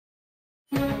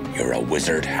You're a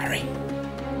wizard, Harry.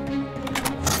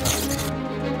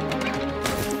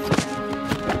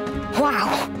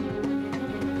 Wow!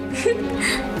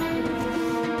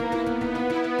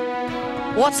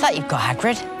 What's that you've got,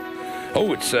 Hagrid?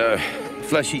 Oh, it's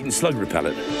flesh-eating slug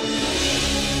repellent.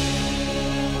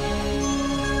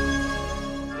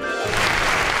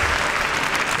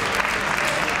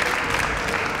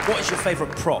 What is your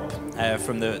favourite prop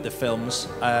from the films?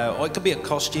 Or it could be a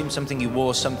costume, something you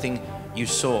wore, something you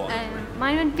saw.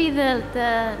 Mine would be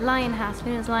the lion hat,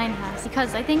 Luna's lion hat,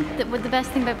 because I think that the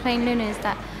best thing about playing Luna is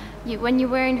that when you're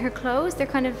wearing her clothes, they're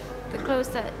kind of the clothes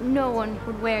that no one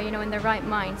would wear, in their right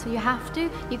mind. So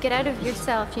you get out of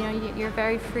yourself, you're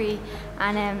very free.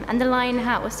 And the lion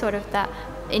hat was sort of that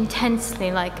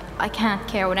intensely, like, I can't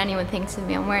care what anyone thinks of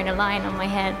me, I'm wearing a lion on my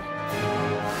head.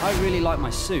 I really like my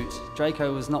suit.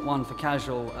 Draco was not one for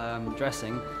casual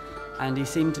dressing, and he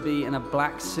seemed to be in a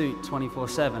black suit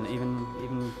 24/7,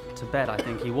 even to bed I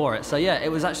think he wore it. So yeah,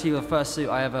 it was actually the first suit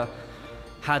I ever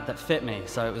had that fit me.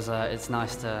 So it was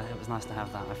nice to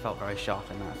have that. I felt very sharp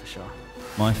in that for sure.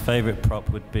 My favourite prop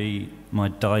would be my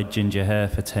dyed ginger hair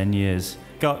for 10 years.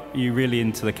 Got you really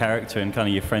into the character, and kind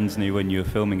of your friends knew when you were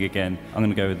filming again. I'm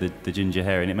going to go with the ginger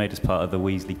hair, and it made us part of the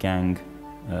Weasley gang.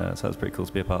 So that was pretty cool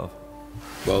to be a part of.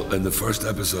 Well, in the first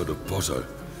episode of Potter,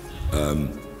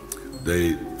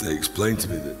 they explained to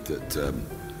me that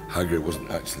Hagrid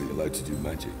wasn't actually allowed to do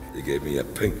magic. They gave me a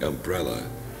pink umbrella,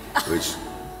 which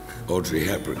Audrey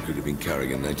Hepburn could have been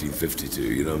carrying in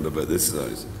 1952, about this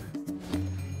size.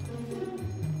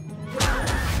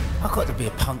 I've got to be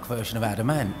a punk version of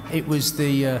Adamant. It was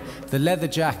the leather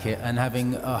jacket and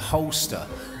having a holster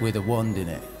with a wand in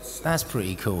it. That's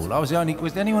pretty cool. Was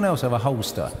anyone else have a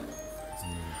holster?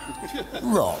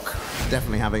 Rock.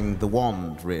 Definitely having the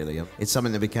wand, really. It's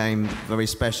something that became very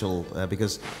special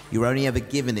because you were only ever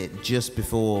given it just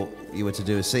before you were to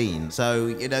do a scene. So,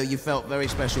 you felt very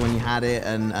special when you had it,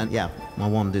 and yeah, my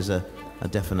wand is a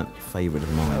definite favourite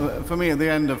of mine. For me, at the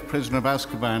end of Prisoner of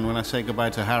Azkaban, when I say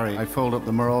goodbye to Harry, I fold up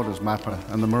the Marauders mapper,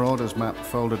 and the Marauders map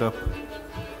folded up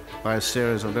by a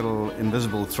series of little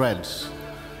invisible threads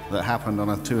that happened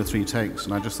on 2 or 3 takes,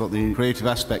 and I just thought the creative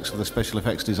aspects of the special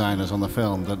effects designers on the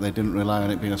film, that they didn't rely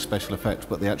on it being a special effect,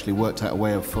 but they actually worked out a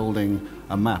way of folding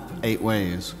a map 8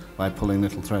 ways by pulling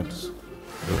little threads.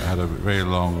 I had a very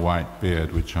long white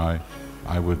beard, which I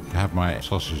would have my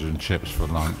sausage and chips for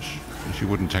lunch. She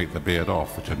wouldn't take the beard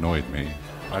off, which annoyed me.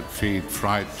 I'd feed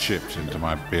fried chips into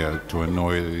my beard to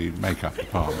annoy the makeup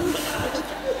department.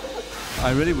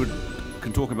 I really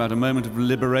can talk about a moment of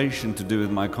liberation to do with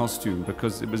my costume,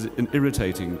 because it was an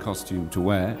irritating costume to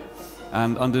wear,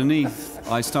 and underneath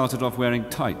I started off wearing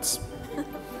tights,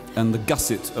 and the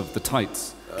gusset of the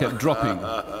tights kept dropping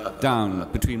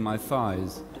down between my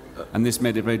thighs, and this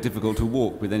made it very difficult to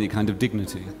walk with any kind of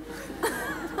dignity.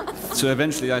 So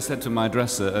eventually I said to my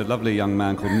dresser, a lovely young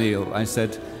man called Neil, I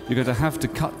said, "You're going to have to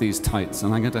cut these tights,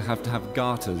 and I'm going to have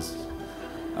garters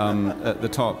at the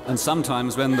top." And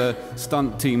sometimes when the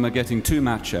stunt team are getting too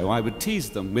macho, I would tease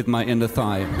them with my inner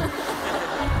thigh.